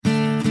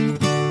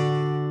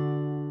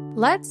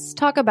Let's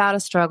talk about a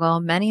struggle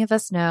many of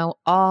us know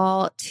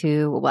all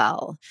too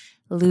well,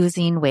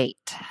 losing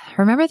weight.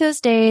 Remember those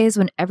days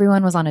when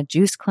everyone was on a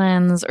juice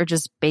cleanse or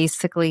just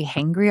basically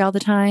hangry all the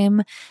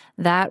time?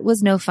 That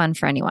was no fun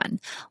for anyone.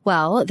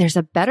 Well, there's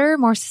a better,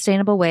 more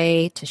sustainable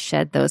way to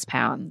shed those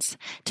pounds.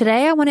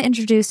 Today, I want to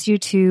introduce you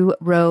to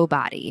Ro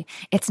Body.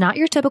 It's not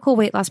your typical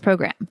weight loss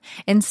program.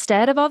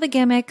 Instead of all the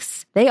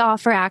gimmicks, they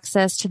offer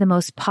access to the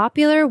most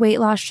popular weight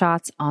loss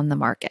shots on the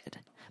market.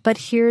 But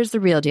here's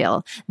the real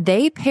deal.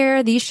 They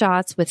pair these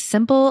shots with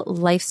simple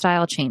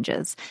lifestyle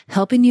changes,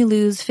 helping you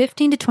lose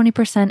 15 to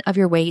 20% of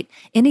your weight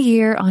in a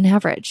year on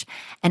average,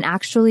 and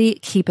actually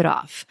keep it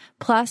off.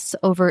 Plus,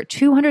 over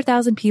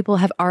 200,000 people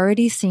have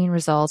already seen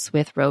results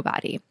with Ro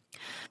Body.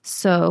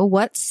 So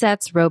what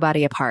sets Ro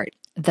Body apart?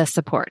 The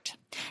support.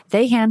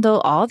 They handle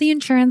all the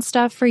insurance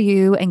stuff for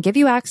you and give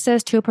you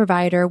access to a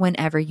provider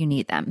whenever you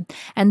need them.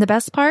 And the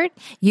best part,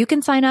 you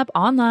can sign up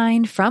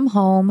online from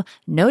home,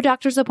 no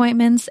doctor's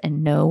appointments,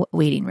 and no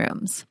waiting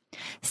rooms.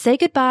 Say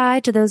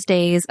goodbye to those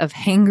days of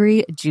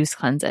hangry juice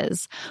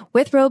cleanses.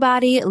 With Ro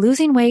Body,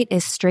 losing weight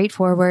is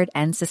straightforward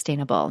and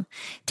sustainable.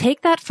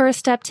 Take that first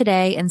step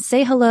today and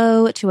say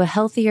hello to a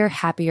healthier,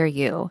 happier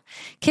you.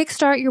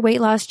 Kickstart your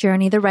weight loss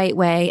journey the right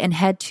way and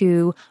head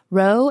to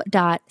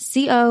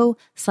ro.co/IDO.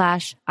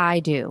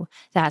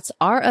 That's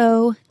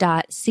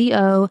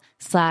ro.co/IDO.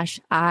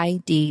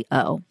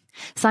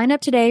 Sign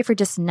up today for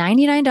just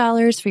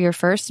 $99 for your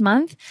first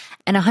month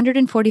and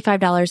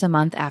 $145 a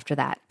month after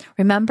that.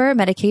 Remember,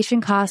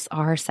 medication costs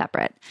are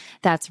separate.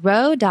 That's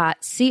ro.co/IDO.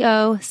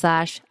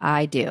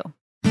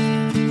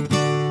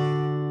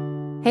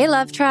 Hey,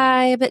 Love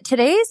Tribe.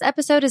 Today's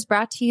episode is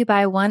brought to you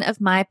by one of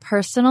my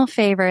personal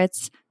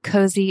favorites,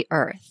 Cozy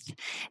Earth.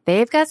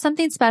 They've got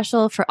something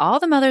special for all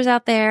the mothers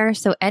out there,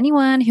 so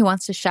anyone who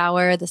wants to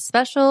shower the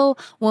special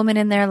woman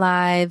in their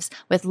lives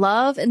with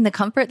love and the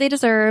comfort they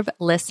deserve,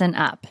 listen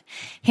up.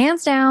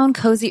 Hands down,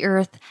 Cozy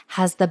Earth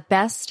has the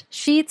best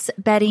sheets,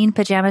 bedding,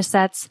 pajama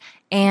sets,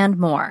 and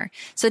more.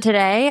 So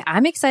today,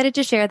 I'm excited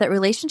to share that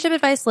Relationship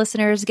Advice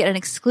listeners get an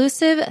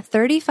exclusive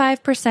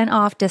 35%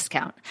 off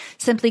discount.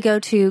 Simply go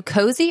to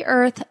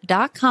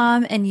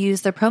CozyEarth.com and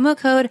use the promo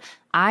code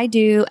I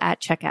do at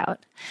checkout.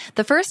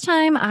 The first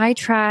time I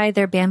tried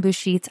their bamboo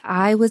sheets,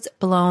 I was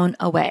blown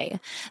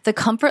away. The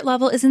comfort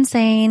level is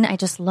insane. I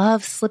just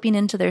love slipping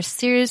into their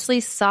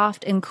seriously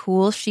soft and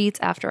cool sheets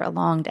after a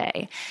long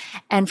day.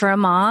 And for a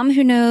mom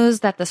who knows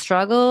that the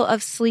struggle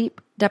of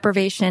sleep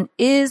deprivation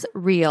is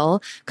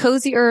real,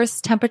 Cozy Earth's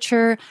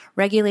temperature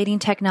regulating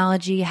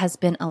technology has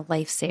been a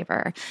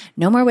lifesaver.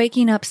 No more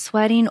waking up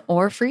sweating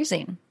or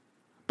freezing.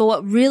 But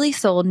what really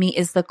sold me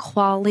is the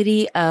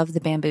quality of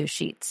the bamboo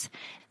sheets.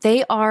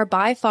 They are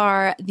by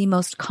far the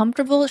most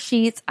comfortable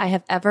sheets I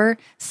have ever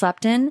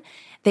slept in.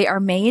 They are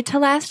made to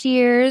last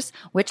years,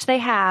 which they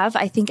have.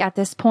 I think at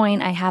this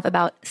point, I have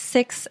about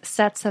 6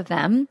 sets of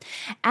them.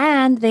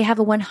 And they have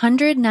a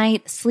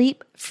 100-night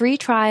sleep-free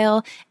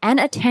trial and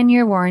a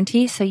 10-year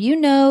warranty, so you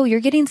know you're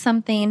getting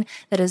something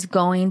that is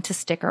going to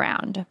stick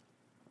around.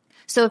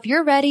 So if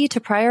you're ready to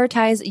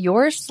prioritize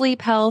your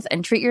sleep health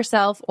and treat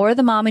yourself or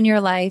the mom in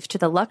your life to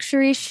the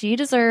luxury she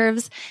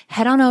deserves,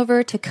 head on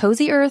over to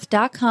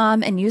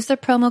CozyEarth.com and use the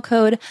promo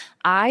code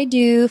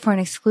IDO for an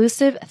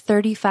exclusive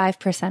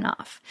 35%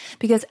 off.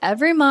 Because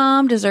every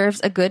mom deserves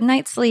a good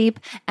night's sleep,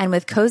 and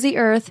with Cozy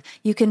Earth,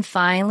 you can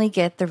finally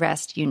get the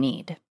rest you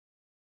need.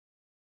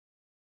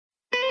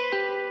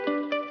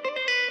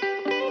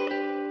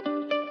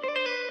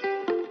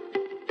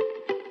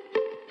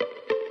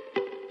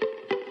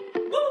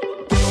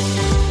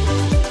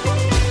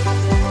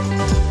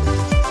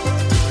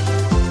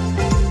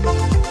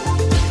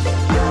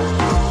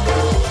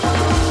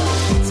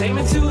 Take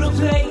me to the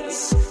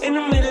place in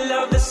the middle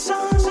of the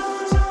sun.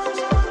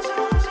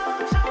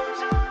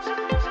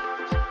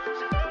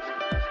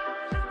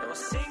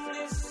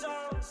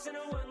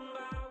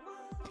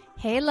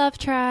 Hey, Love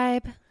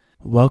Tribe.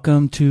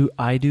 Welcome to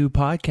I Do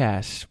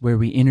Podcast, where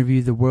we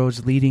interview the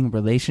world's leading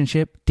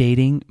relationship,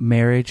 dating,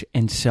 marriage,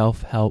 and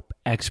self-help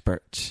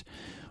experts.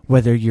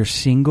 Whether you're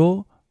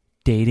single,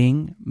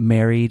 dating,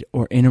 married,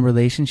 or in a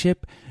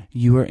relationship,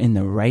 you are in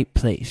the right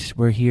place.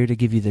 We're here to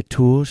give you the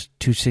tools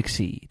to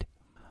succeed.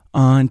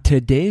 On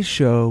today's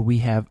show, we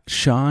have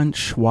Sean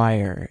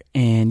Schweier,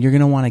 and you're going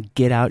to want to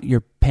get out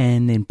your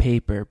pen and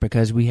paper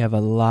because we have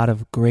a lot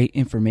of great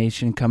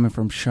information coming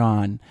from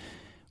Sean.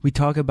 We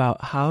talk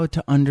about how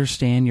to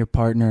understand your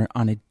partner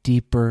on a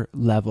deeper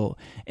level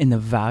and the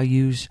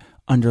values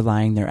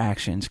underlying their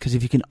actions. Because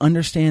if you can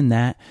understand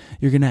that,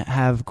 you're going to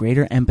have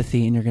greater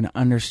empathy and you're going to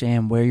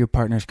understand where your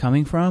partner's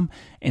coming from,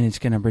 and it's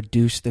going to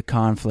reduce the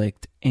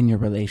conflict in your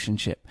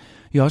relationship.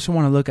 You also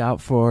want to look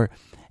out for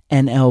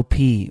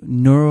NLP,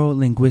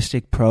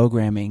 neuro-linguistic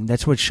programming.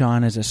 That's what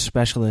Sean is a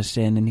specialist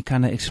in, and he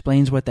kind of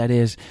explains what that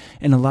is.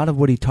 And a lot of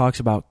what he talks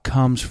about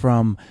comes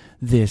from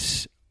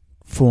this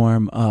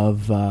form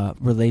of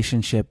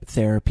relationship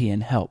therapy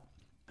and help.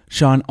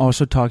 Sean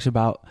also talks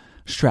about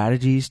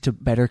strategies to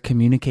better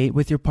communicate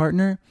with your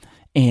partner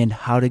and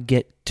how to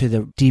get to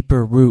the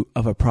deeper root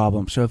of a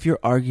problem. So if you're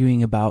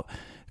arguing about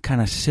kind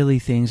of silly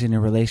things in a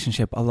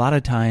relationship, a lot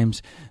of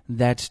times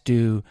that's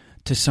due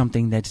to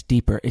something that's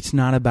deeper. It's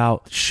not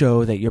about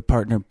show that your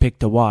partner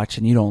picked a watch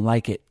and you don't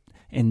like it,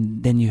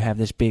 and then you have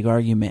this big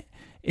argument.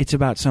 It's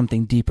about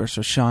something deeper.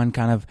 So Sean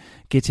kind of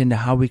gets into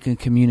how we can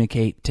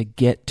communicate to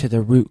get to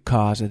the root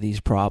cause of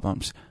these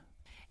problems.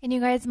 And you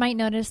guys might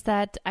notice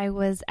that I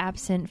was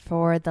absent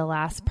for the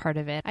last part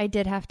of it. I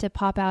did have to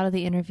pop out of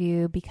the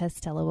interview because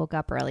Stella woke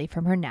up early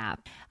from her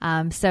nap.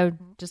 So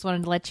just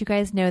wanted to let you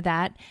guys know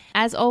that.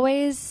 As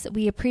always,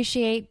 we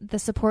appreciate the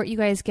support you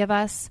guys give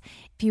us.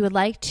 If you would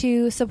like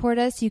to support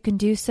us, you can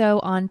do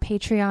so on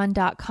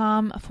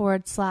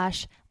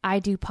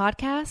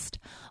patreon.com/IDoPodcast.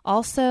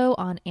 Also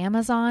on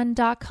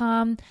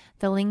Amazon.com.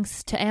 The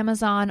links to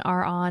Amazon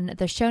are on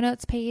the show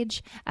notes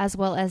page, as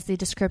well as the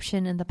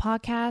description in the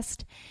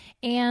podcast.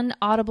 And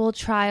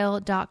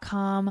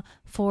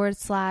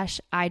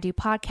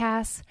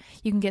audibletrial.com/IDoPodcast.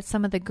 You can get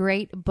some of the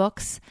great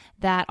books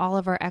that all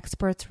of our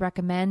experts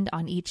recommend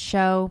on each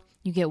show.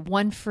 You get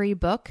one free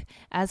book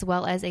as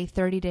well as a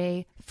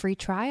 30-day free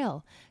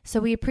trial. So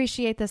we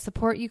appreciate the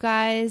support, you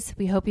guys.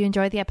 We hope you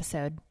enjoy the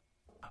episode.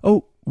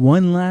 Oh,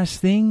 one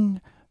last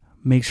thing.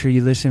 Make sure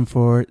you listen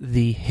for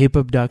the Hip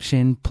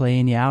Abduction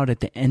playing you out at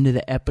the end of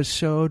the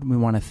episode. We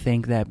want to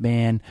thank that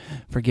band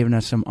for giving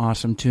us some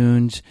awesome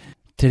tunes.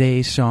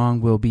 Today's song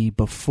will be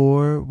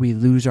Before We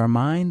Lose Our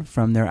Mind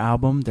from their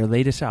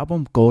latest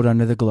album, Gold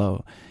Under the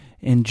Glow.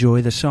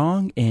 Enjoy the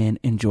song and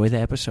enjoy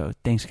the episode.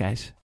 Thanks,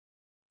 guys.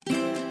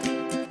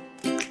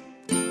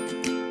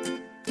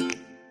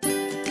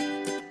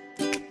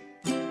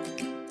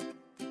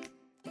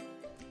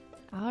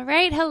 All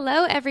right.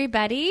 Hello,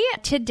 everybody.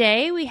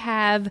 Today we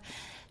have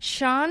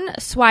Sean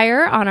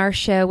Swire on our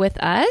show with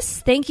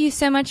us. Thank you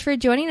so much for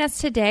joining us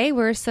today.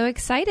 We're so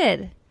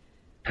excited.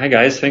 Hi,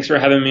 guys. Thanks for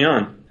having me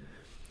on.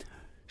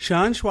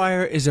 Sean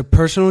Swire is a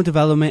personal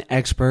development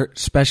expert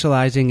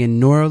specializing in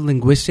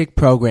neuro-linguistic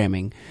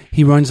programming.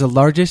 He runs the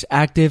largest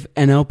active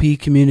NLP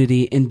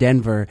community in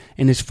Denver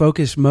and is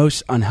focused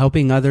most on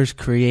helping others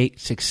create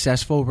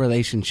successful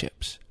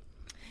relationships.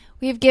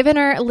 We've given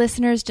our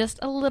listeners just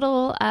a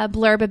little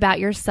blurb about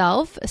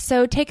yourself.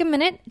 So take a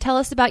minute, tell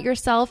us about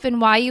yourself and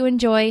why you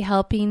enjoy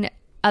helping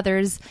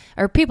others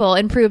or people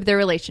improve their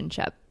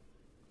relationship.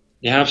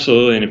 Yeah,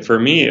 absolutely. And for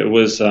me, it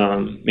was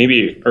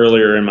maybe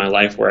earlier in my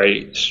life where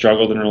I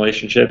struggled in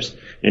relationships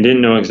and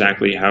didn't know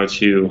exactly how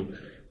to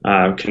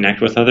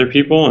connect with other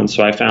people. And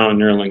so I found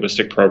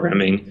neuro-linguistic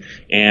programming,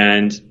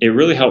 and it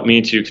really helped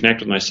me to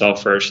connect with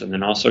myself first and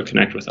then also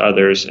connect with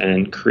others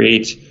and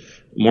create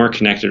more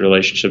connected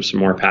relationships and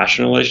more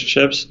passionate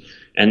relationships.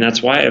 And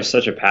that's why I have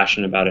such a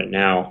passion about it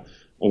now,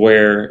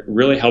 where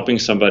really helping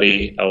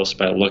somebody else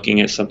by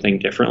looking at something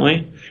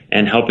differently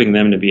and helping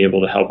them to be able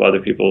to help other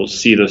people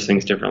see those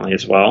things differently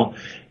as well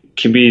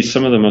can be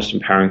some of the most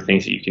empowering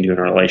things that you can do in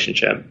a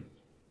relationship.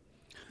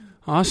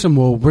 Awesome.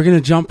 Well, we're going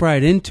to jump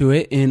right into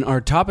it. And our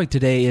topic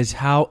today is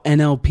how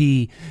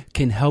NLP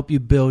can help you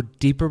build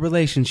deeper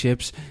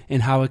relationships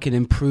and how it can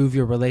improve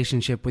your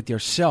relationship with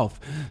yourself.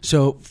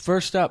 So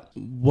first up,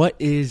 what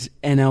is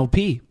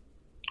NLP?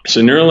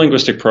 So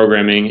neuro-linguistic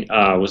programming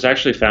was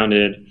actually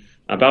founded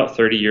about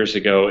 30 years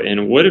ago.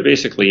 And what it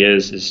basically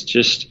is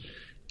just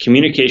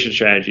communication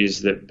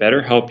strategies that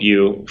better help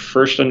you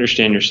first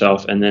understand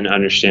yourself and then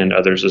understand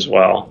others as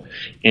well.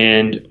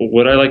 And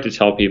what I like to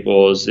tell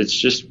people is it's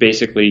just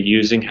basically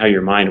using how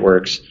your mind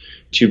works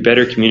to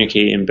better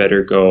communicate and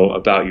better go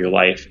about your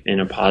life in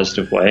a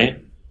positive way.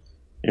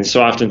 And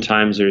so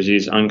oftentimes there's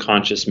these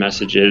unconscious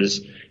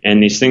messages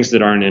and these things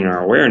that aren't in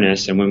our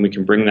awareness. And when we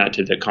can bring that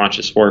to the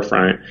conscious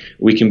forefront,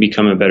 we can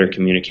become a better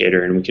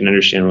communicator and we can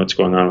understand what's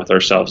going on with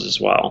ourselves as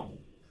well.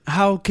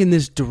 How can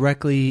this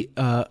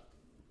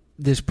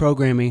this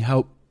programming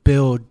help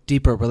build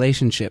deeper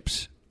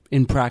relationships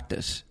in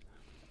practice?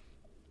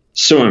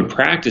 So in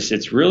practice,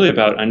 it's really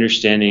about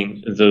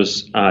understanding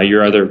those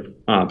your other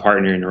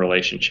partner in a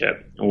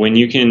relationship. When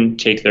you can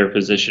take their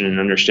position and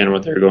understand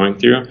what they're going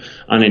through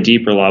on a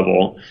deeper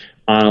level,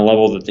 on a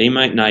level that they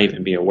might not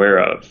even be aware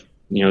of.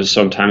 You know,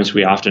 sometimes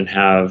we often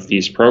have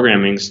these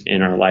programmings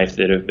in our life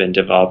that have been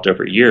developed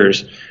over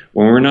years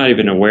when we're not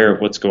even aware of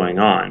what's going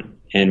on.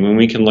 And when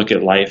we can look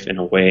at life in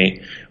a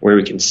way where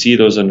we can see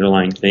those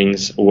underlying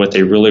things, what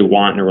they really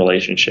want in a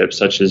relationship,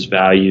 such as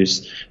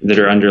values that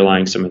are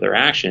underlying some of their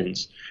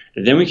actions,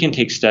 then we can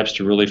take steps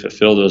to really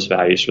fulfill those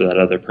values for that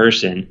other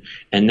person.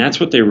 And that's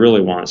what they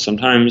really want.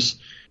 Sometimes,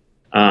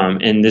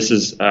 and this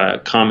is a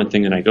common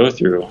thing that I go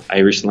through. I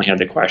recently had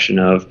the question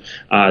of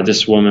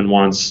this woman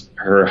wants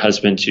her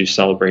husband to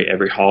celebrate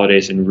every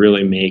holidays and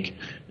really make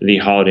the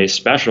holidays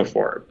special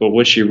for her. But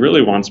what she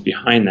really wants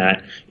behind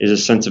that is a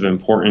sense of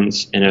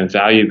importance and a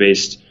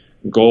value-based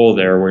goal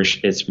there where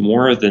it's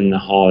more than the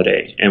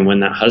holiday. And when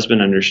that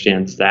husband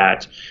understands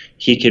that,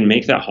 he can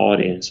make that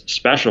holiday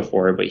special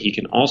for her, but he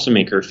can also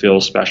make her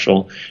feel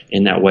special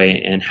in that way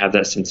and have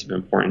that sense of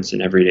importance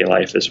in everyday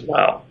life as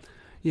well.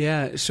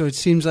 Yeah, so it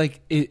seems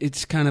like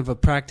it's kind of a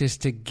practice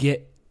to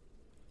get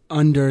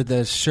under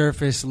the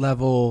surface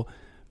level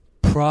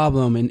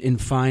problem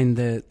and find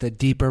the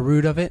deeper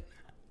root of it?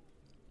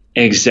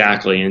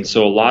 Exactly. And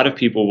so a lot of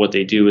people, what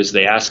they do is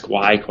they ask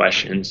why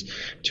questions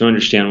to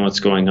understand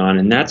what's going on.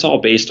 And that's all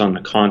based on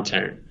the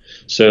content.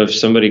 So if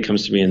somebody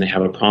comes to me and they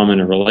have a problem in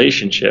a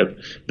relationship,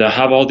 they'll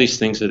have all these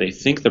things that they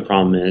think the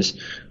problem is.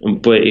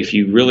 But if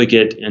you really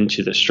get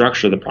into the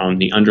structure of the problem,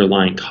 the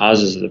underlying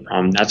causes of the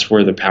problem, that's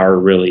where the power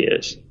really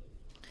is.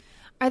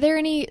 Are there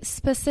any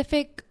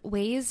specific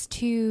ways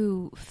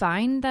to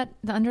find the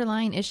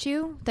underlying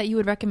issue that you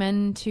would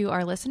recommend to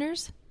our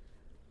listeners?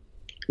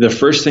 The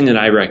first thing that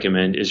I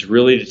recommend is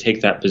really to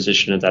take that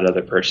position of that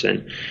other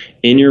person.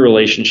 In your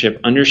relationship,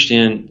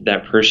 understand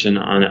that person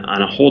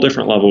on a whole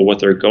different level, what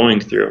they're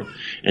going through.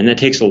 And that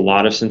takes a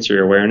lot of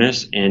sensory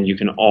awareness, and you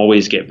can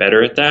always get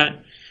better at that.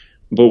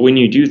 But when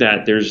you do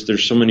that,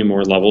 there's so many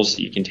more levels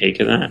that you can take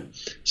of that.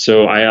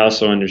 So I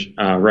also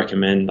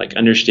recommend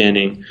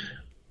understanding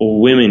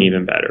women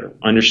even better,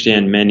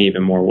 understand men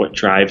even more, what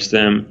drives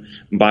them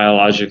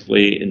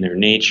biologically in their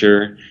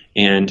nature,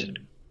 and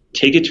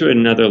take it to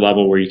another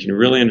level where you can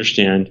really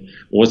understand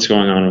what's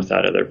going on with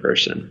that other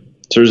person.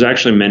 So there's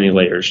actually many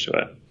layers to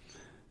it.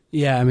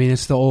 Yeah, I mean,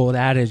 it's the old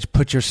adage,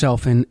 put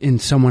yourself in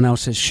someone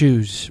else's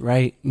shoes,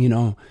 right?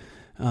 And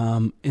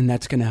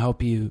that's going to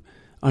help you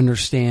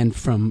understand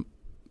from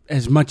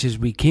as much as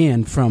we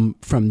can from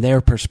their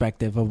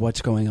perspective of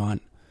what's going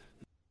on.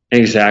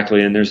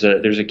 Exactly, and there's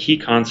a key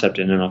concept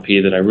in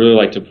NLP that I really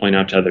like to point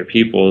out to other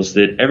people is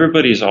that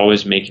everybody is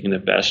always making the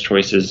best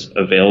choices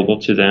available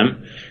to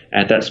them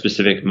at that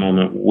specific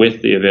moment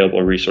with the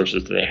available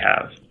resources that they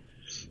have.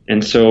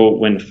 And so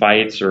when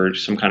fights or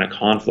some kind of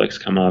conflicts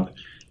come up,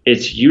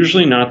 it's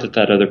usually not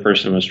that other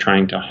person was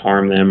trying to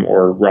harm them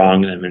or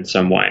wrong them in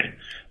some way,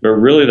 but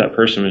really that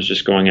person was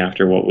just going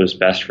after what was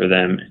best for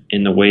them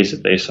in the ways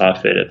that they saw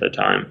fit at the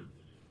time.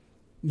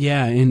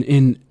 Yeah,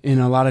 in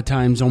a lot of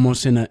times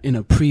almost in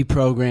a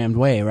pre-programmed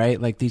way, right?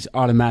 Like these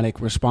automatic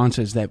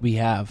responses that we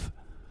have.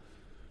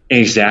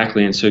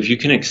 Exactly. And so if you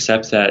can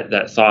accept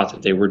that thought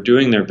that they were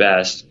doing their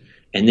best,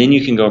 and then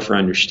you can go for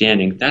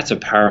understanding, that's a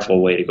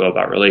powerful way to go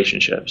about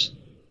relationships.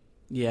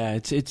 Yeah,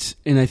 it's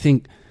and I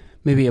think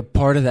maybe a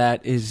part of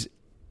that is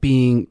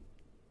being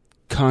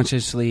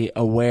consciously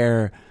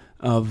aware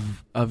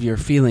of your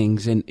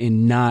feelings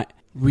and not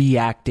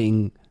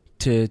reacting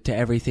to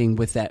everything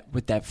with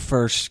that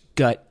first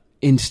gut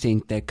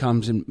instinct that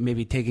comes, and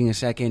maybe taking a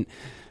second,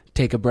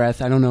 take a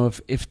breath. I don't know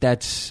if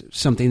that's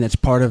something that's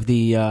part of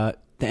the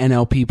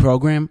NLP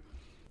program.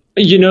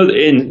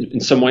 In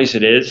some ways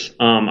it is.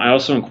 I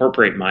also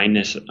incorporate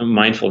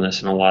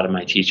mindfulness in a lot of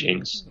my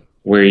teachings,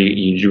 where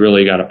you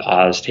really got to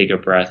pause, take a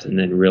breath, and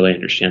then really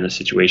understand the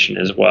situation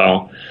as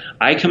well.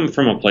 I come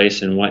from a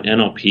place in what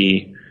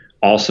NLP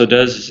also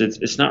does is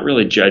it's not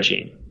really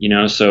judging,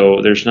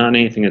 so there's not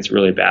anything that's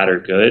really bad or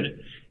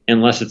good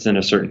unless it's in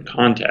a certain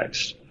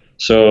context.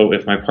 So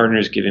if my partner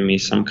is giving me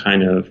some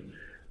kind of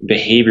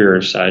behavior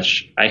or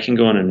such, I can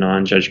go in a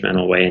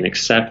non-judgmental way and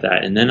accept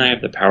that, and then I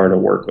have the power to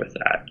work with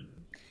that.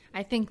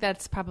 I think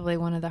that's probably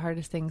one of the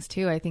hardest things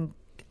too. I think,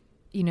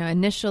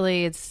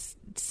 initially it's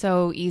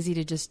so easy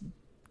to just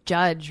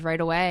judge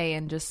right away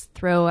and just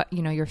throw,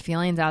 your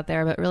feelings out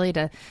there, but really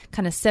to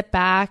kind of sit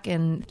back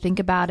and think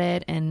about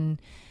it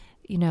and,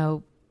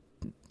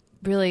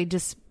 really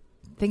just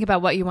think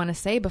about what you want to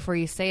say before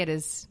you say it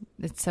it's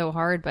so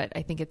hard, but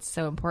I think it's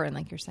so important,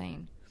 like you're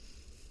saying.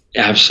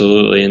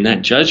 Absolutely. And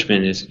that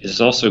judgment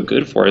is also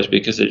good for us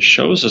because it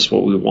shows us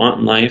what we want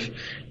in life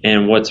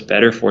and what's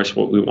better for us,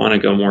 what we want to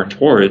go more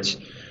towards.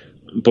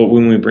 But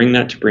when we bring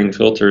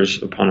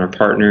filters upon our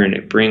partner, and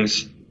it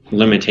brings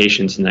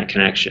limitations in that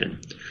connection.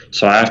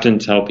 So I often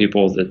tell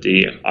people that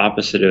the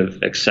opposite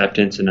of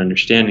acceptance and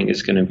understanding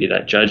is going to be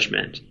that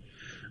judgment.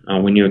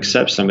 When you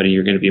accept somebody,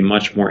 you're going to be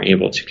much more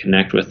able to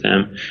connect with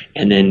them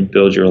and then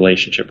build your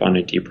relationship on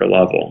a deeper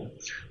level.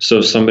 So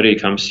if somebody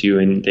comes to you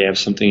and they have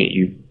something that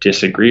you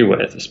disagree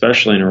with,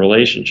 especially in a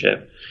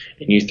relationship,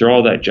 and you throw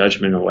all that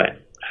judgment away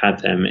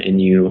at them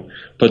and you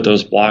put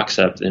those blocks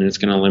up, then it's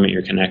going to limit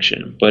your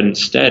connection. But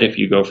instead, if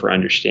you go for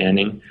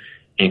understanding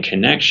and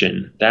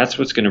connection, that's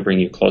what's going to bring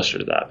you closer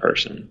to that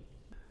person.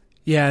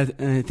 Yeah,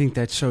 I think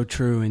that's so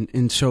true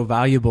and so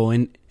valuable.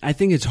 And I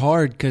think it's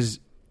hard because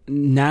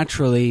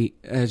naturally,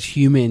 as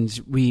humans,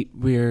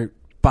 we're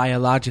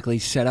biologically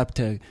set up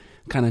to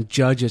kind of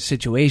judge a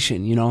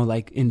situation,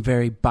 like in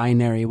very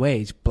binary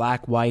ways,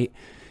 black, white,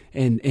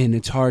 and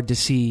it's hard to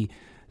see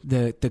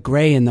the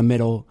gray in the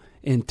middle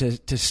and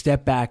to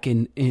step back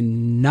and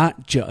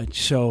not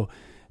judge. So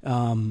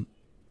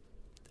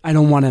I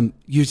don't want to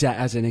use that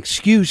as an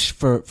excuse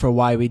for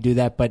why we do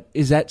that, but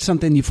is that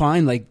something you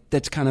find like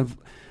that's kind of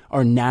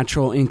our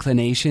natural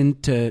inclination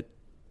to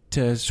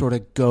sort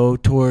of go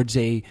towards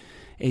a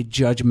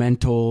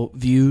judgmental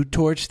view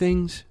towards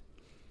things?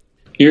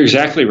 You're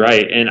exactly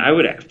right. And I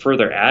would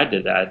further add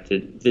to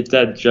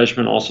that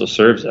judgment also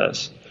serves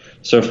us.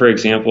 So for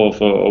example,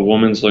 if a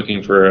woman's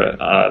looking for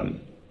a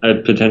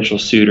potential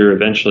suitor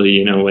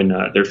eventually, when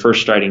they're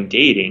first starting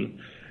dating,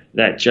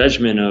 that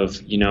judgment of,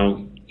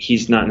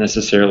 he's not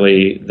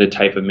necessarily the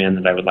type of man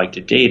that I would like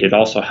to date, it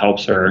also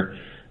helps her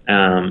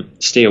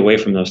stay away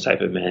from those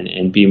type of men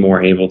and be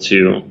more able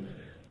to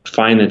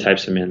find the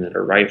types of men that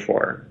are right for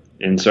her.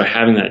 And so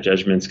having that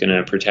judgment is going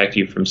to protect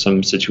you from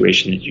some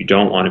situation that you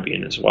don't want to be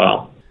in as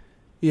well.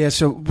 Yeah.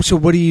 So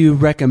what do you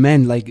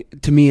recommend? Like,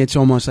 to me, it's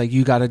almost like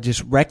you got to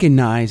just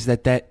recognize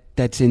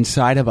that's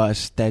inside of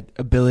us, that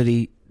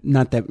ability,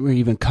 not that we're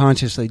even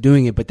consciously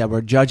doing it, but that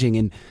we're judging,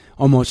 and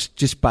almost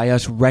just by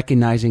us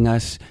recognizing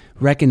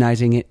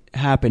it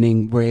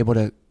happening, we're able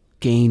to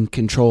gain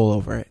control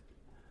over it.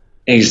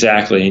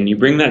 Exactly. And you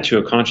bring that to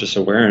a conscious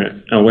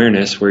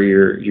awareness where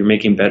you're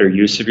making better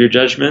use of your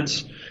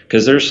judgments,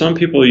 because there's some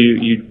people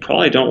you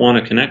probably don't want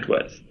to connect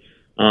with.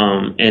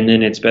 And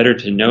then it's better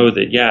to know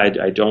that,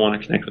 I don't want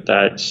to connect with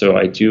that. So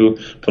I do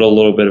put a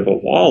little bit of a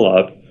wall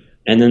up.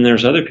 And then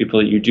there's other people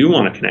that you do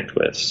want to connect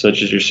with,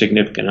 such as your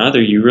significant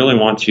other. You really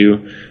want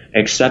to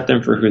accept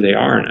them for who they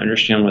are and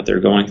understand what they're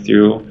going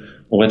through,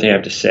 what they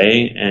have to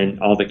say,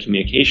 and all the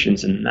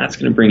communications. And that's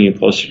going to bring you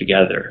closer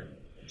together.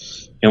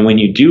 And when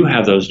you do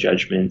have those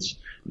judgments,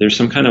 there's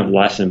some kind of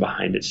lesson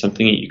behind it,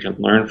 something that you can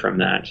learn from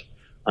that.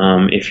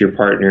 If your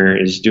partner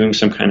is doing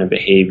some kind of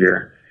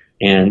behavior,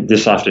 and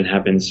this often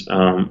happens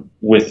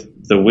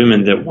with the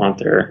women that want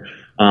their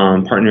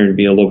partner to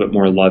be a little bit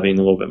more loving,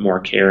 a little bit more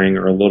caring,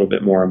 or a little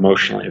bit more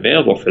emotionally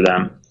available for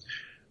them,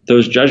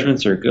 those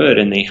judgments are good,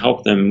 and they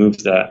help them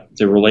move the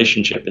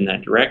relationship in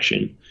that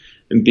direction,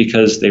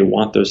 because they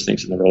want those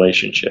things in the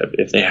relationship.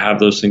 If they have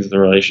those things in the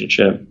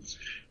relationship,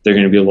 they're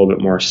going to be a little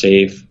bit more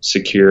safe,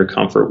 secure,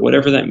 comfort,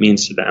 whatever that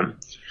means to them.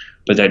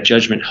 But that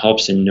judgment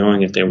helps in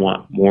knowing that they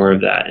want more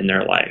of that in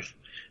their life.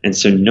 And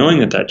so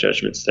knowing that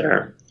judgment's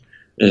there,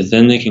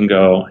 then they can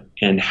go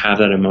and have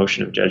that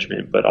emotion of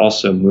judgment, but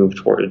also move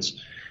towards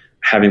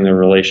having the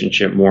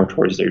relationship more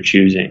towards their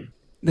choosing.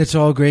 That's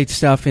all great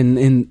stuff,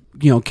 and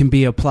can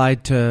be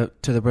applied to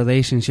the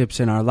relationships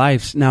in our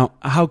lives. Now,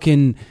 how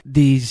can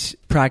these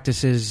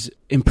practices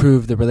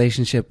improve the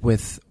relationship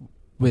with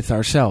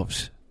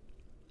ourselves?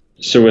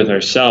 So with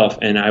ourself,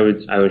 and I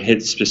would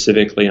hit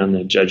specifically on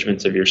the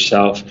judgments of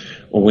yourself.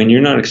 When you're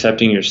not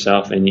accepting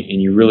yourself and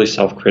you really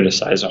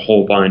self-criticize a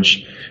whole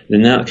bunch,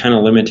 then that kind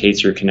of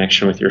limitates your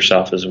connection with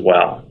yourself as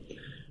well.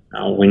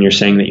 When you're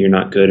saying that you're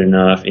not good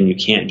enough and you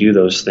can't do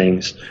those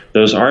things,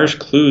 those are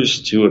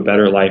clues to a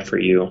better life for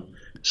you.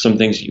 Some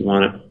things you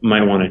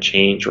might want to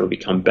change or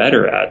become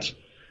better at,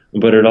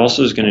 but it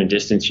also is going to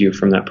distance you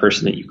from that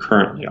person that you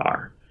currently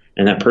are.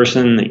 And that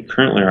person that you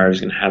currently are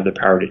is going to have the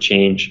power to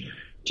change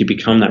to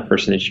become that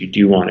person that you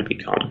do want to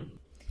become.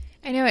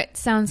 I know it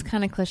sounds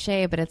kind of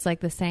cliche, but it's like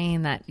the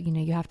saying that,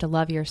 you have to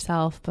love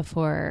yourself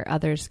before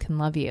others can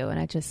love you. And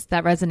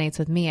that resonates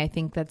with me. I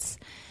think that's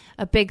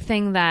a big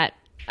thing that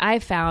I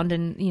found,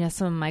 and,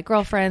 some of my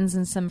girlfriends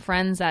and some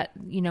friends that,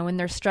 when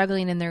they're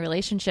struggling in their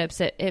relationships,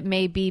 it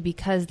may be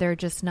because they're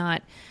just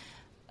not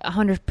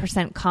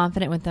 100%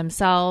 confident with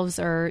themselves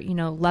or,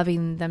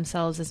 loving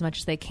themselves as much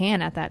as they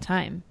can at that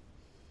time.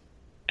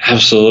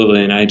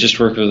 Absolutely. And I just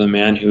worked with a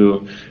man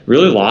who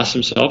really lost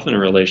himself in a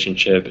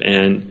relationship,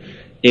 and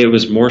it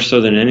was more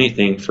so than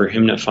anything for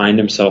him to find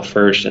himself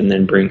first and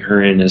then bring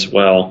her in as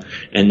well.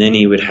 And then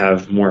he would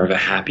have more of a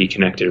happy,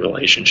 connected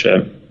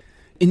relationship.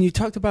 And you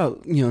talked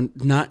about,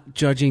 not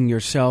judging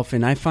yourself.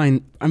 And I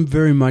find I'm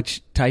very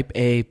much type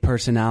A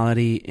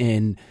personality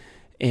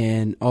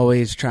and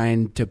always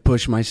trying to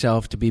push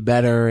myself to be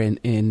better.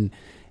 And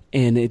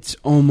it's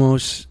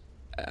almost,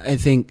 I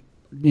think,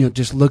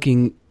 just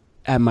looking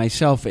at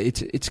myself,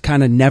 it's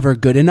kind of never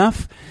good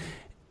enough.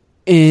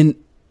 And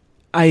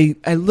I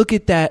look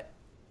at that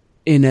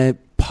in a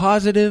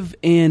positive,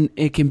 and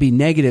it can be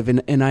negative,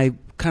 and I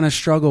kind of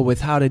struggle with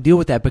how to deal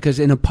with that, because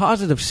in a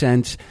positive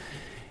sense,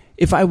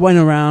 if I went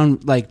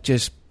around like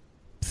just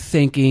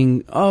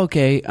thinking, oh,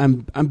 okay,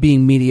 I'm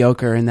being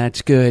mediocre and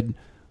that's good,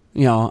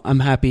 I'm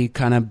happy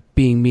kind of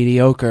being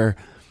mediocre,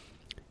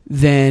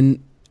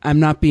 then I'm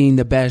not being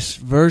the best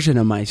version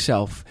of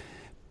myself.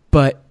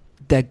 But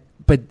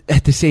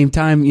at the same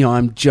time,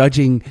 I'm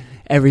judging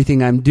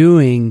everything I'm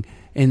doing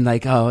and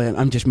like, oh,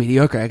 I'm just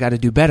mediocre, I got to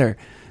do better.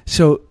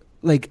 So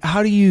like,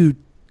 how do you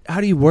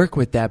work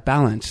with that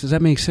balance? Does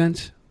that make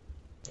sense?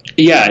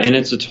 Yeah, and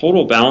it's a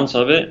total balance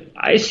of it.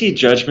 I see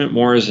judgment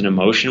more as an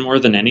emotion more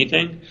than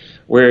anything,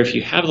 where if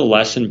you have the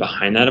lesson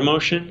behind that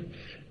emotion,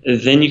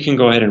 then you can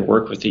go ahead and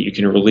work with it. You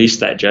can release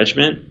that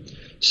judgment.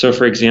 So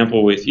for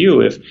example, with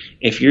you,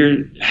 if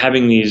you're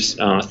having these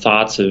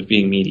thoughts of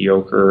being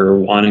mediocre or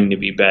wanting to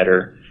be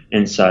better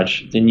and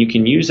such, then you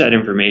can use that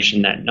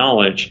information, that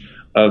knowledge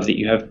of that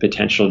you have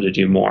potential to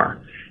do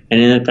more.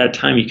 And then at that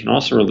time, you can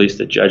also release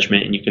the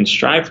judgment and you can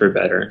strive for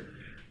better,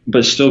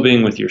 but still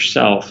being with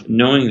yourself,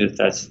 knowing that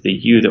that's the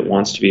you that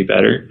wants to be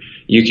better.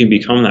 You can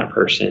become that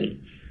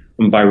person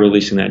by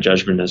releasing that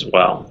judgment as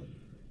well.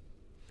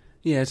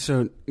 Yeah,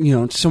 so,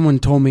 someone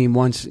told me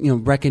once,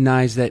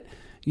 recognize that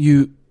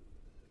you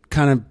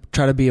kind of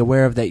try to be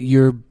aware of that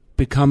you're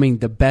becoming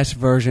the best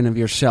version of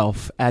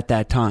yourself at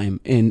that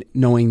time, and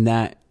knowing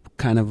that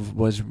kind of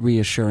was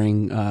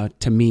reassuring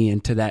to me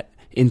and to that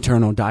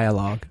internal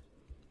dialogue.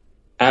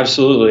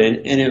 Absolutely.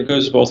 And it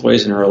goes both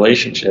ways in a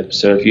relationship.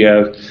 So if you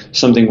have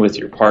something with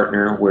your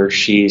partner where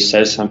she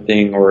says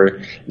something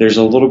or there's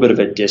a little bit of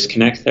a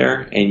disconnect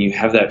there and you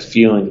have that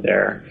feeling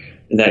there,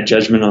 that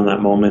judgment on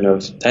that moment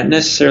of that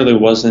necessarily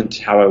wasn't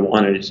how I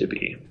wanted it to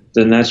be,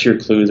 then that's your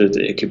clue that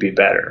it could be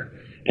better.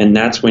 And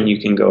that's when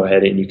you can go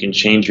ahead and you can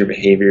change your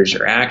behaviors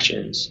or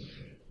actions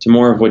to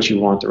more of what you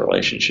want the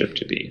relationship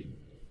to be.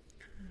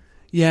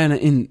 Yeah,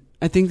 and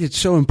I think it's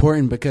so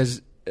important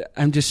because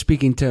I'm just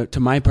speaking to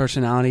my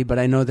personality, but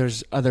I know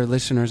there's other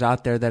listeners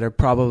out there that are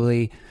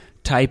probably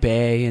type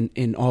A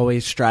and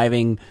always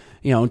striving,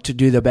 to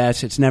do the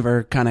best. It's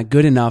never kind of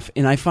good enough.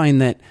 And I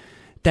find that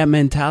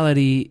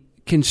mentality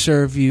can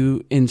serve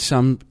you in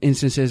some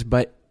instances,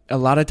 but a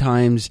lot of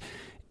times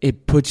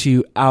it puts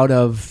you out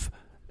of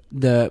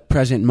the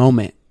present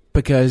moment,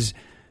 because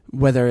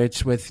whether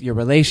it's with your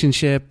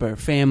relationship or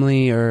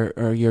family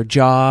or your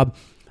job,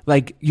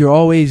 like you're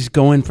always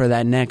going for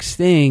that next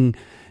thing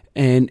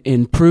and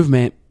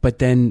improvement, but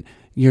then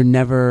you're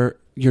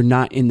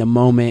not in the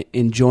moment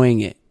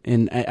enjoying it.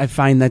 And I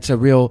find that's a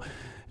real,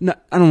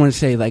 I don't want to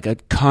say like a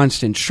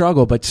constant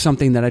struggle, but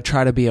something that I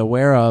try to be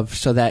aware of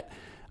so that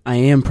I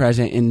am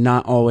present and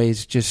not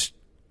always just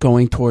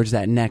going towards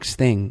that next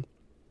thing.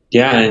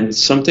 Yeah, and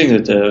something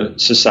that the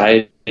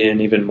society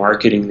and even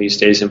marketing these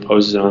days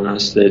imposes on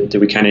us, that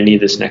we kind of need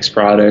this next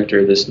product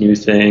or this new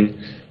thing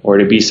or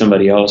to be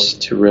somebody else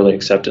to really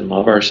accept and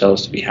love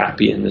ourselves, to be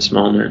happy in this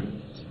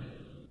moment.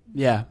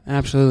 Yeah,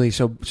 absolutely.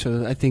 So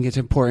I think it's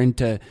important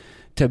to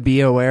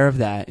be aware of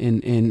that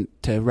and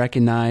to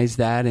recognize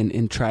that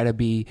and try to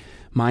be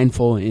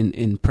mindful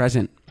and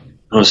present.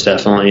 Most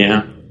definitely,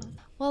 yeah.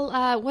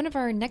 Well, one of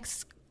our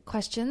next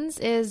questions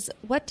is,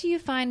 what do you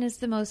find is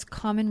the most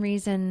common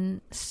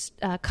reason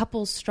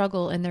couples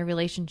struggle in their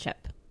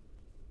relationship?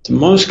 The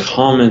most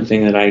common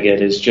thing that I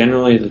get is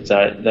generally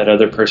that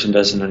other person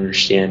doesn't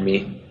understand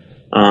me.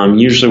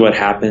 Usually what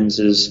happens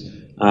is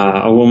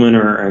a woman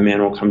or a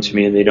man will come to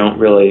me and they don't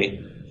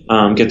really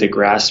get the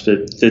grasp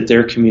that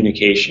their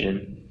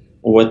communication,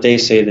 what they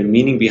say, the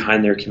meaning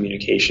behind their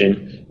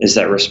communication is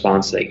that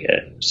response they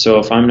get. So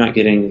if I'm not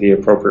getting the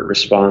appropriate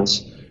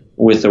response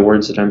with the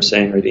words that I'm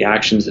saying or the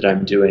actions that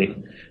I'm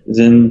doing,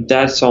 then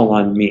that's all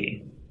on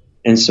me.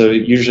 And so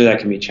usually that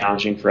can be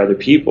challenging for other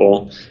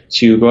people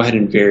to go ahead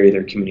and vary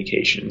their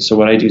communication. So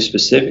what I do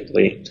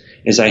specifically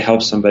is I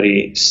help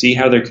somebody see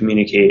how they're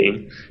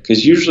communicating,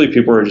 because usually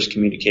people are just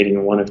communicating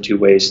in one of two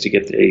ways to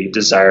get the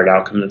desired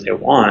outcome that they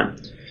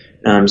want.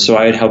 So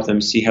I'd help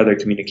them see how they're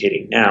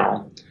communicating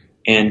now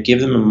and give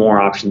them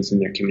more options in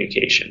their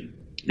communication.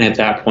 And at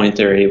that point,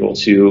 they're able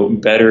to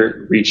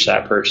better reach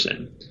that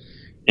person.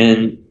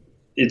 And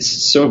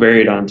it's so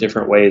varied on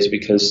different ways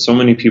because so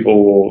many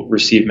people will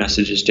receive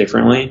messages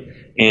differently,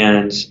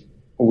 and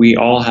we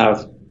all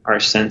have our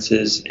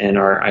senses and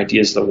our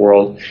ideas of the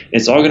world.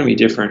 It's all going to be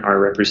different, our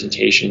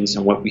representations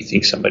and what we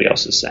think somebody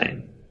else is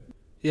saying.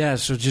 Yeah,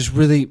 so just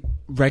really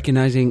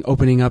recognizing,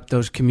 opening up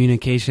those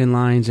communication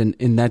lines,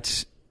 and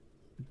that's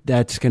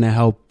going to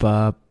help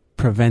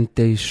prevent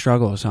these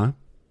struggles, huh?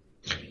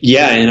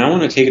 Yeah, and I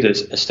want to take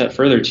it a step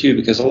further too,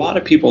 because a lot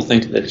of people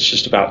think that it's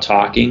just about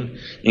talking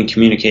and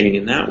communicating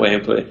in that way,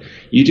 but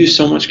you do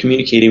so much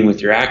communicating with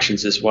your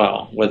actions as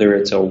well, whether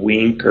it's a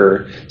wink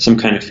or some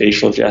kind of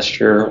facial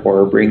gesture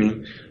or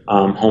bringing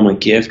home a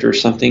gift or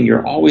something.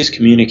 You're always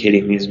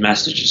communicating these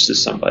messages to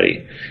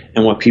somebody.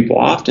 And what people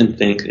often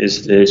think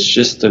is that it's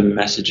just the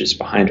messages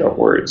behind our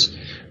words,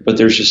 but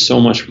there's just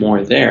so much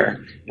more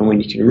there. And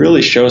when you can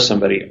really show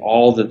somebody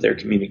all that they're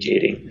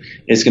communicating,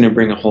 it's going to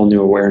bring a whole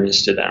new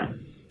awareness to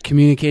them.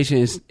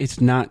 Communication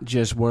it's not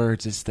just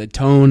words. It's the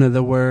tone of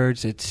the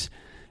words. It's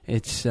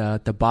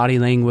the body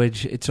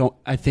language.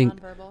 I think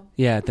nonverbal.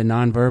 Yeah, the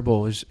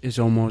nonverbal is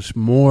almost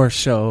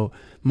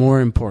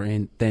more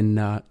important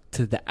than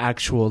to the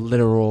actual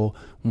literal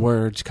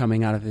words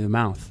coming out of your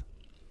mouth.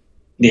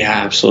 Yeah,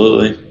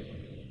 absolutely.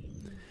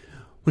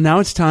 Well, now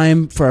it's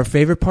time for our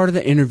favorite part of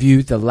the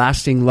interview, the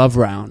lasting love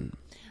round.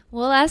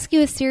 We'll ask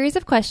you a series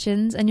of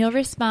questions, and you'll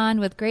respond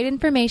with great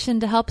information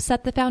to help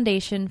set the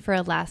foundation for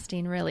a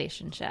lasting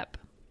relationship.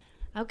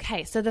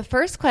 Okay, so the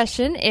first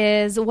question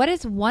is, what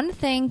is one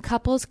thing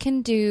couples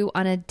can do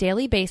on a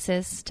daily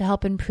basis to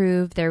help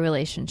improve their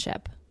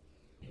relationship?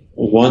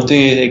 One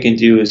thing they can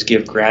do is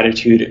give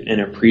gratitude and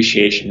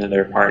appreciation to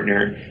their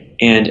partner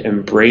and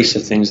embrace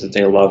the things that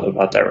they love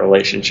about that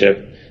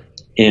relationship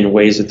in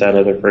ways that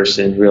other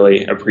person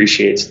really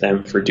appreciates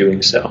them for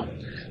doing so.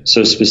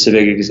 So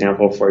specific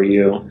example for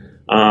you,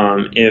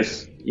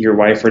 if your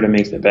wife were to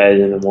make the bed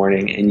in the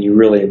morning and you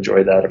really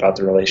enjoy that about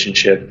the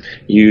relationship,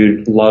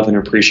 you love and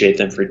appreciate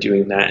them for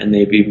doing that, and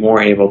they'd be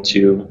more able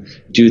to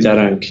do that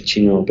on a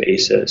continual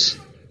basis.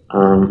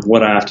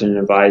 What I often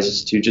advise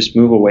is to just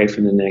move away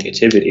from the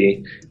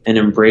negativity and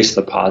embrace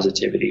the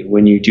positivity.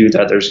 When you do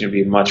that, there's going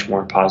to be much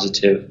more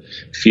positive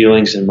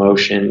feelings,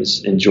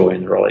 emotions, and joy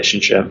in the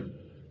relationship.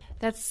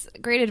 That's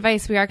great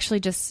advice. We were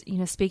actually just,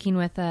 speaking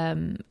with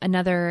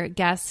another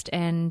guest,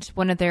 and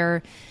one of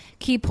their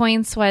key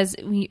points was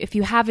if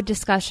you have a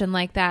discussion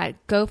like that,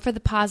 go for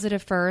the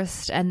positive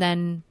first, and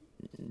then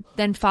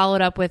then follow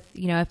it up with,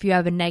 if you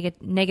have a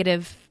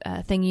negative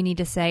thing you need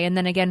to say, and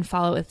then again,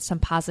 follow it with some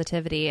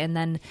positivity. And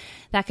then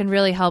that can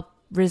really help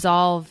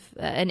resolve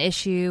an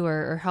issue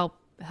or help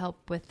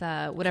with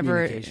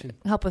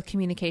help with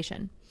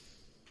communication.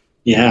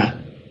 Yeah.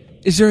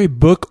 Is there a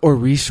book or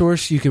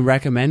resource you can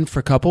recommend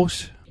for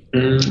couples?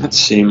 Let's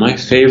see. My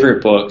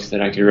favorite book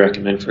that I could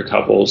recommend for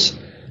couples.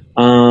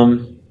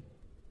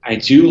 I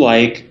do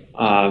like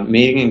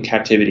Mating in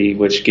Captivity,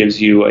 which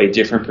gives you a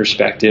different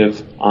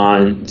perspective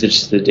on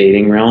just the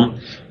dating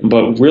realm.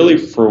 But really,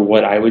 for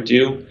what I would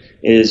do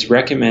is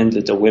recommend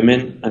that the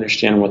women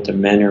understand what the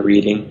men are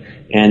reading,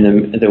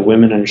 and the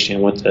women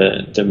understand what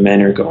the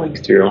men are going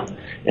through.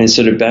 And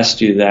so to best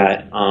do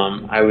that,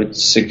 I would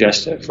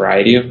suggest a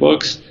variety of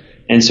books.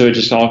 And so it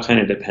just all kind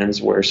of depends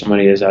where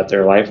somebody is at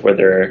their life,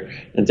 whether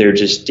they're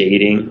just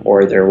dating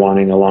or they're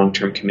wanting a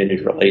long-term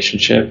committed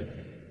relationship.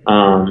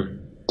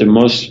 The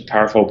most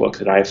powerful book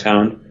that I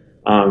found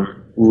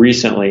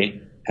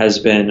recently has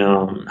been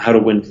How to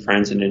Win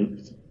Friends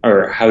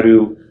or How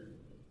to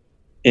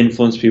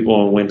Influence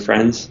People and Win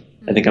Friends.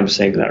 I think I'm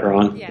saying that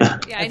wrong. Yeah,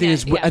 I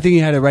think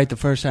you had it right the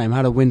first time.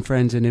 How to Win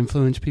Friends and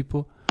Influence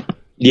People.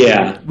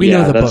 Yeah, we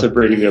know the that's book. A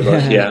pretty good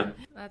book. Yeah.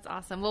 That's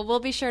awesome. Well, we'll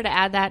be sure to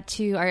add that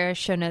to our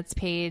show notes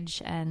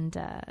page and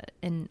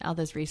in all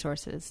those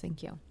resources.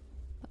 Thank you.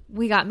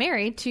 We got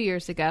married 2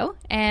 years ago.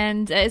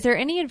 And is there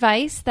any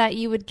advice that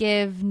you would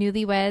give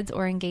newlyweds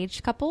or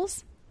engaged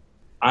couples?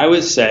 I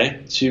would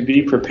say to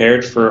be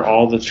prepared for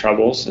all the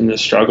troubles and the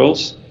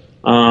struggles.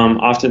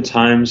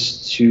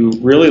 Oftentimes, to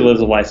really live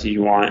the life that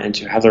you want and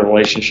to have the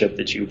relationship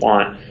that you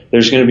want,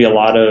 there's going to be a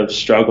lot of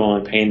struggle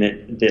and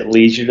pain that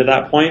leads you to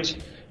that point.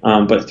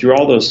 But through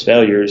all those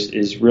failures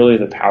is really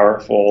the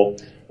powerful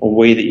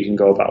way that you can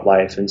go about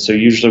life. And so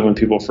usually when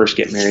people first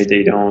get married,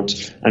 they don't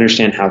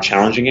understand how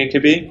challenging it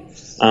could be.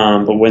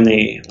 But when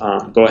they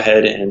go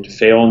ahead and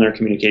fail in their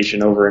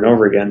communication over and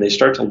over again, they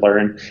start to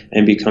learn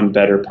and become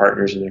better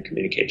partners in their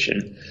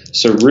communication.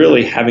 So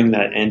really having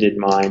that end in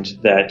mind,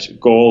 that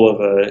goal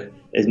of an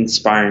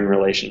inspiring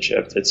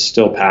relationship that's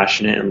still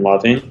passionate and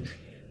loving,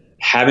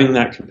 having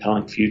that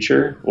compelling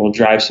future will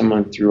drive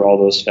someone through all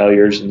those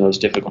failures and those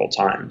difficult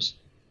times.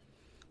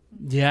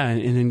 Yeah,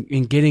 and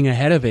in getting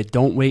ahead of it,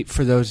 don't wait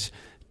for those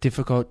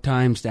difficult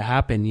times to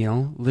happen.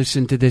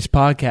 Listen to this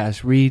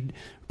podcast, read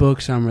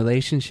books on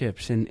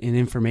relationships and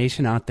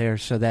information out there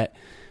so that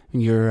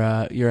you're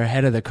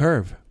ahead of the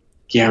curve.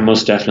 Yeah,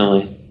 most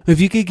definitely. If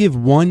you could give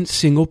one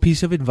single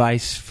piece of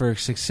advice for a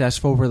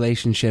successful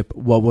relationship,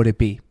 what would it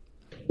be?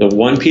 The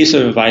one piece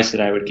of advice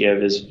that I would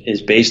give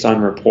is based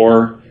on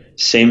rapport,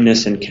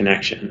 sameness, and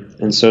connection.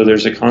 And so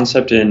there's a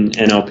concept in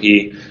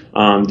NLP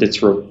that's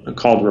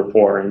called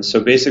rapport. And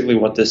so basically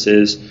what this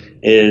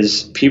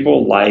is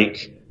people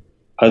like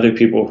other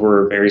people who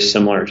are very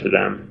similar to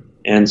them.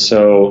 And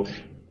so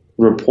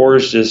rapport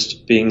is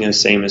just being the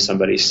same as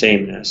somebody,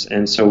 sameness.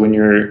 And so when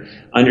you're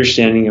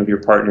understanding of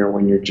your partner,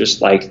 when you're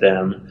just like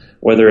them,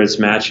 whether it's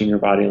matching your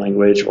body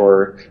language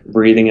or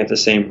breathing at the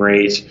same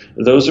rate,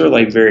 those are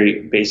like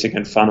very basic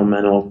and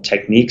fundamental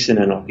techniques in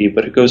NLP,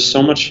 but it goes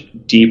so much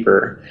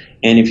deeper.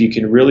 And if you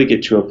can really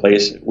get to a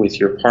place with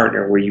your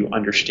partner where you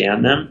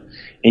understand them,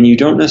 and you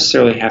don't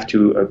necessarily have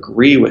to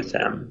agree with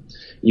them,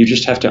 you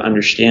just have to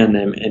understand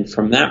them. And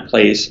from that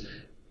place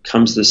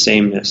comes the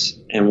sameness.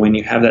 And when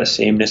you have that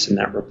sameness and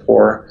that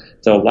rapport,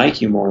 they'll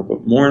like you more.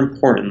 But more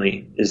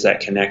importantly is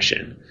that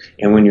connection.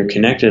 And when you're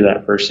connected to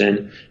that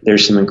person,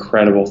 there's some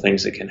incredible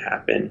things that can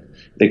happen.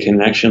 The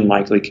connection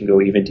likely can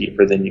go even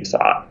deeper than you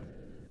thought.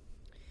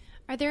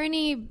 Are there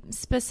any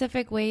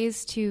specific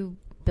ways to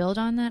build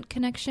on that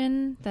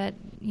connection that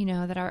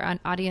our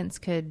audience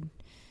could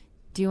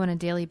do on a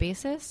daily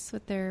basis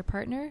with their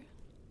partner?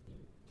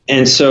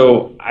 And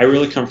so I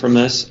really come from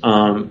this,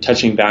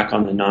 touching back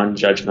on the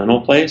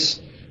non-judgmental place.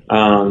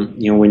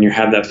 When you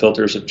have that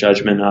filters of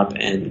judgment up,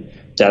 and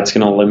that's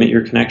going to limit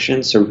your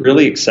connection. So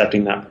really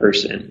accepting that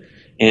person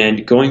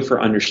and going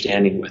for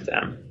understanding with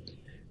them.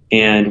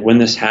 And when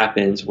this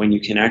happens, when you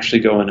can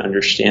actually go and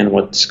understand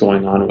what's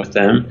going on with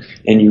them,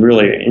 and you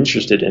really are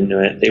interested in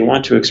it, they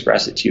want to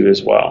express it to you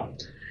as well.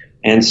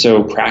 And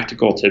so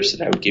practical tips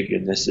that I would give you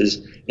in this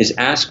is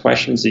ask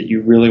questions that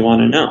you really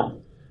want to know.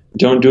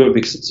 Don't do it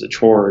because it's a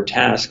chore or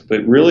task,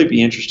 but really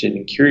be interested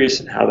and curious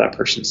in how that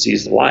person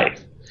sees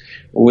life.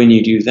 When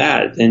you do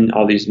that, then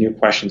all these new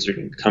questions are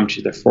going to come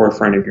to the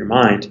forefront of your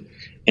mind,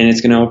 and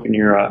it's going to open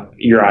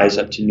your eyes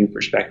up to new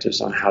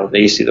perspectives on how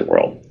they see the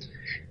world.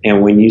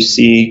 And when you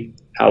see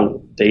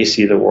how they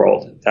see the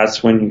world,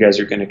 that's when you guys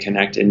are going to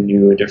connect in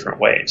new and different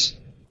ways.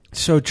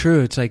 So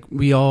true. It's like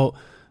we all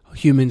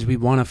humans, we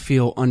want to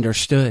feel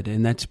understood,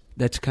 and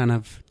that's kind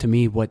of, to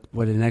me, what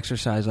an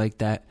exercise like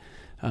that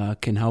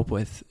can help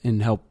with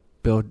and help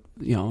build,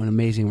 an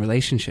amazing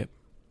relationship.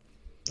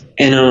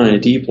 And on a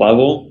deep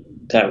level,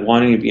 that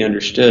wanting to be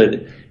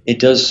understood, it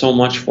does so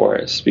much for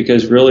us,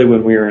 because really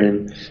when we were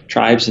in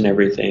tribes and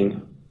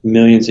everything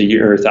millions of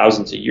years or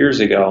thousands of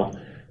years ago,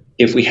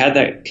 if we had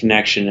that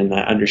connection and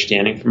that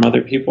understanding from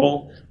other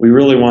people, we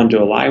really wanted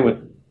to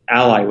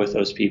ally with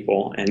those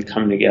people and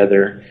come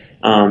together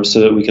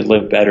so that we could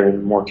live better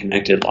and more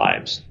connected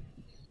lives.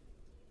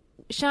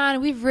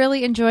 Sean, we've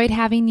really enjoyed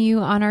having you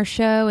on our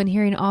show and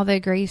hearing all the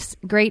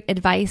great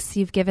advice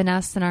you've given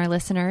us and our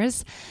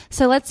listeners.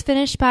 So let's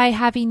finish by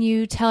having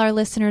you tell our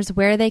listeners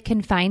where they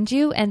can find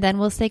you, and then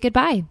we'll say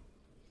goodbye.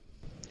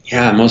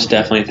 Yeah, most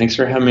definitely. Thanks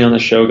for having me on the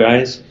show,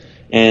 guys.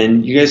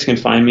 And you guys can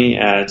find me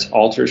at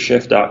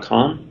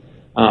altershift.com.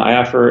 I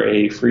offer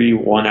a free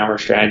 1-hour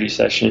strategy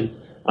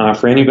session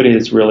for anybody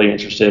that's really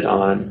interested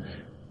on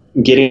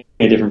getting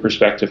a different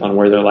perspective on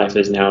where their life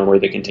is now and where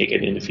they can take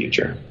it in the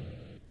future.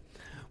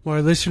 Well,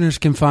 our listeners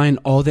can find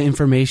all the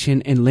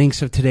information and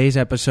links of today's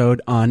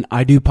episode on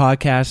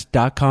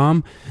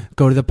idopodcast.com.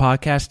 Go to the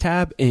podcast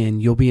tab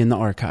and you'll be in the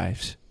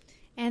archives.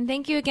 And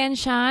thank you again,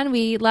 Sean.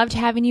 We loved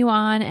having you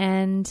on,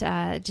 and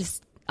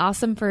just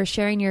awesome for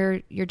sharing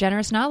your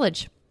generous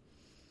knowledge.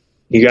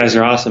 You guys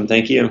are awesome.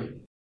 Thank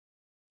you.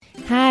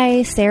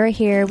 Hi, Sarah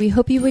here. We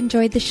hope you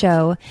enjoyed the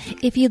show.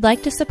 If you'd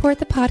like to support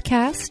the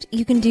podcast,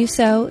 you can do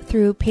so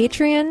through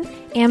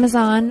Patreon,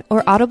 Amazon,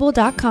 or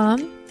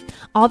audible.com.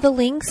 All the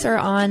links are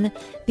on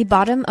the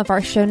bottom of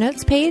our show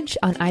notes page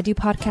on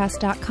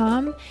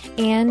idopodcast.com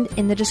and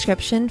in the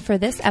description for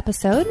this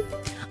episode.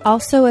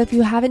 Also, if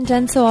you haven't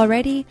done so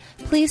already,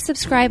 please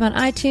subscribe on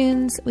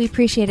iTunes. We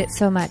appreciate it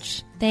so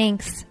much.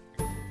 Thanks.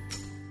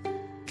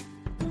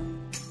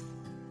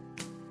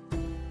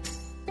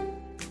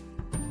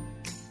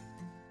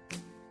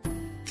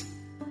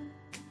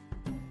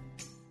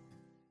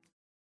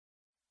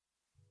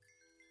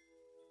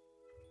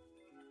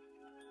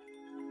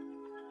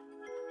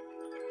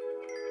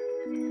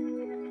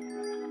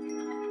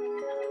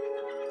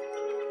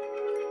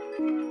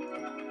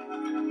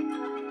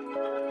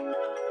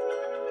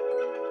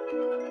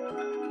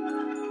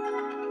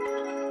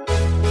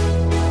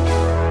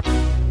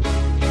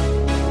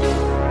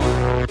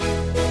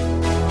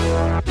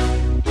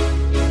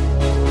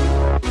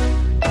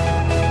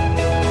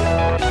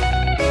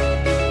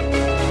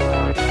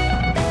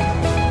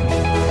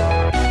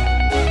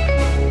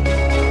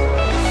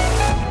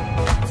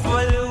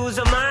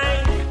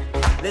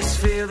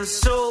 the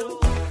soul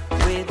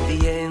with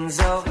the ends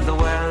of the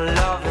world,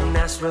 love, and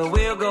that's where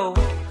we'll go.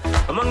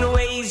 Among the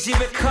ways you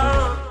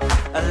become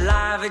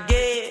alive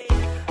again,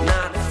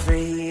 not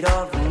afraid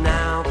of the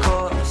now,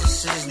 cause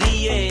this is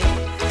the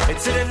end.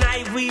 Into the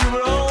night we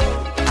roll,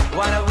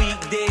 while the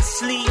weekdays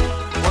sleep.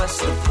 What's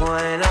the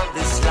point of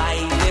this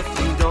life if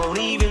you don't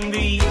even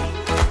breathe?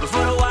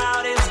 Before the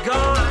wild is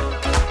gone,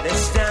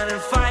 let's stand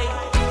and fight.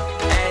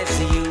 As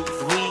a youth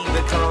we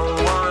become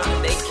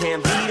one, they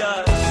can't beat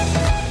us.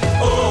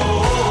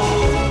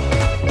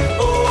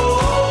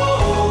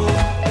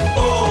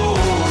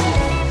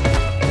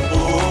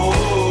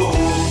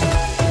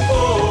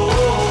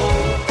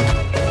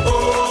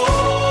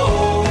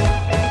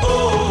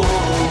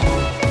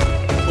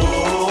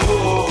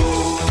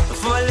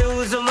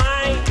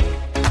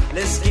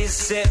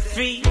 Set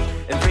free,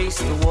 embrace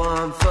the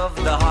warmth of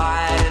the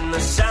heart and the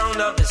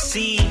sound of the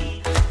sea.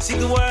 See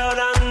the world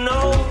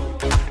unknown,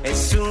 and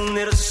soon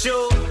it'll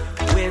show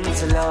when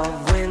to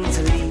love, when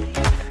to leave,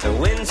 and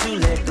when to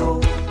let go.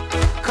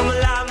 Come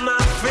alive,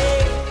 my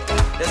friend,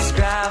 let's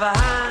grab a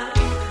hand.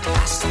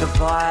 That's the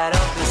part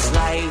of this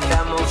life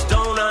that most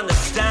don't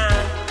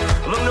understand.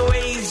 Among the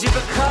ways you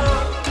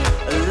become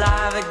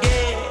alive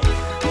again,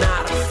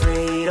 not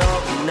afraid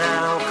of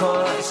now,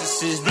 cause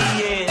this is the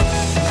end.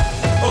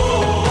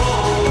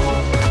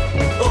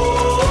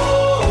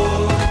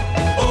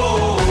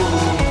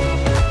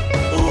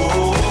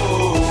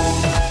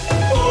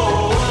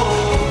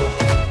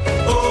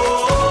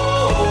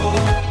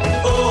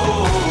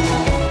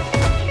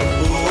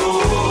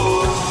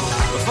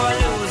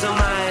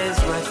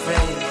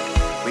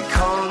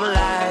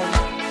 Alive.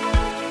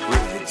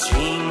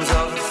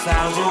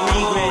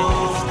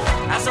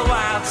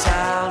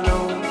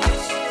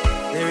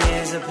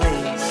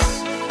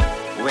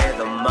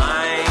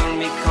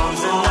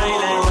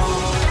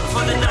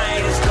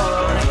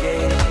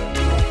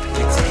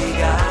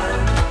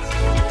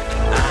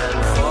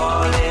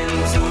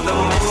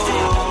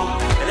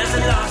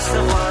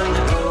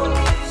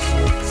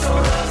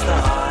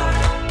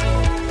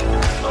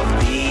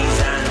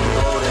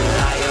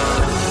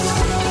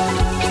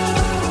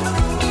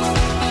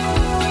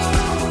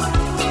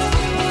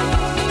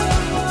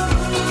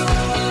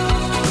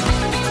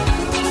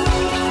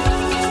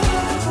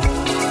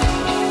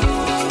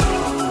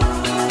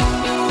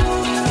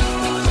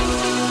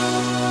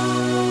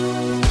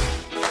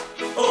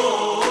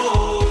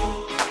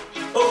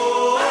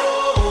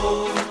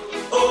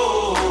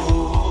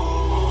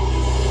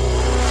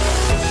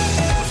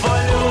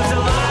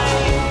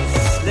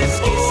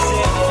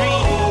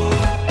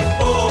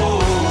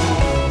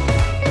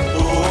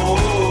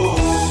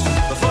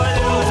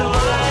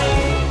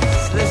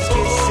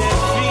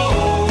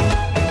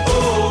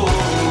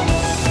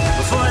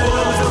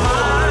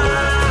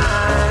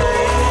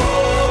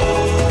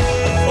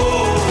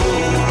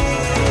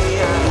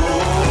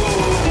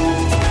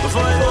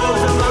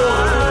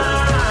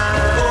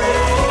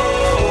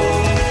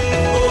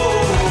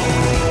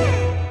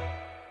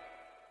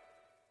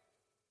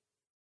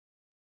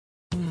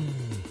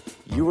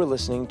 were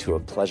listening to a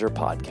Pleasure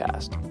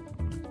Podcast.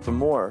 For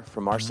more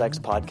from our Sex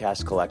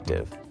Podcast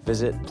Collective,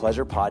 visit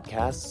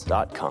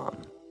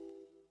pleasurepodcasts.com.